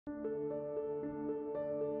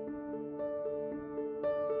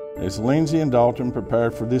As Lindsey and Dalton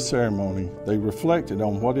prepared for this ceremony, they reflected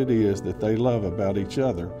on what it is that they love about each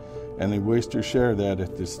other, and they wish to share that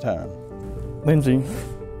at this time. Lindsey,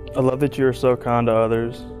 I love that you are so kind to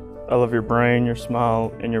others. I love your brain, your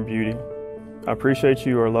smile, and your beauty. I appreciate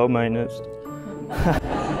you are low maintenance.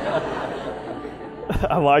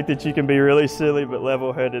 I like that you can be really silly but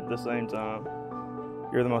level-headed at the same time.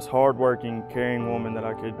 You're the most hardworking, caring woman that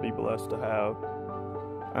I could be blessed to have.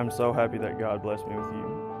 I'm so happy that God blessed me with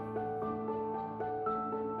you.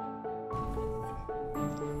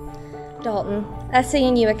 Dalton, I see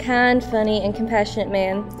in you a kind, funny, and compassionate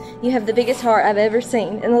man. You have the biggest heart I've ever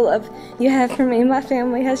seen, and the love you have for me and my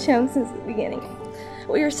family has shown since the beginning.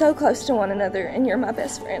 We are so close to one another, and you're my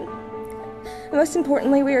best friend. And most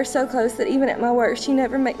importantly, we are so close that even at my worst, you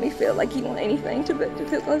never make me feel like you want anything but to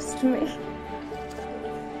feel close to me.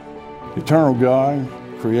 Eternal God,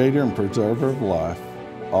 creator and preserver of life,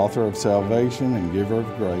 author of salvation and giver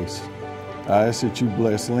of grace, I ask that you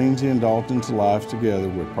bless Lindsey and Dalton's lives together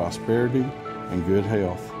with prosperity and good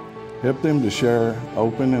health. Help them to share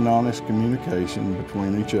open and honest communication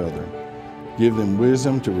between each other. Give them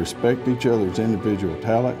wisdom to respect each other's individual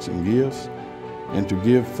talents and gifts, and to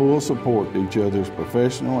give full support to each other's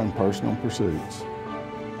professional and personal pursuits.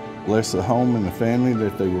 Bless the home and the family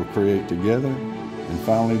that they will create together. And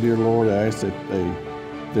finally, dear Lord, I ask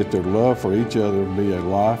that their love for each other be a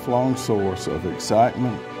lifelong source of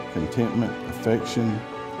excitement, contentment, affection,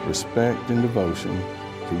 respect, and devotion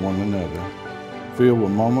to one another, filled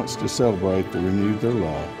with moments to celebrate the renewed their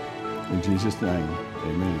love. In Jesus' name,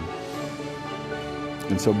 amen.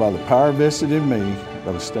 And so by the power vested in me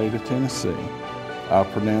by the state of Tennessee, I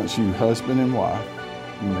pronounce you husband and wife.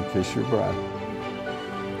 You may kiss your bride.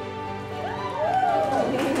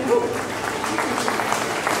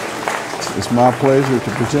 It's my pleasure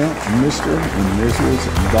to present Mr. and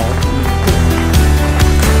Mrs. Dalton.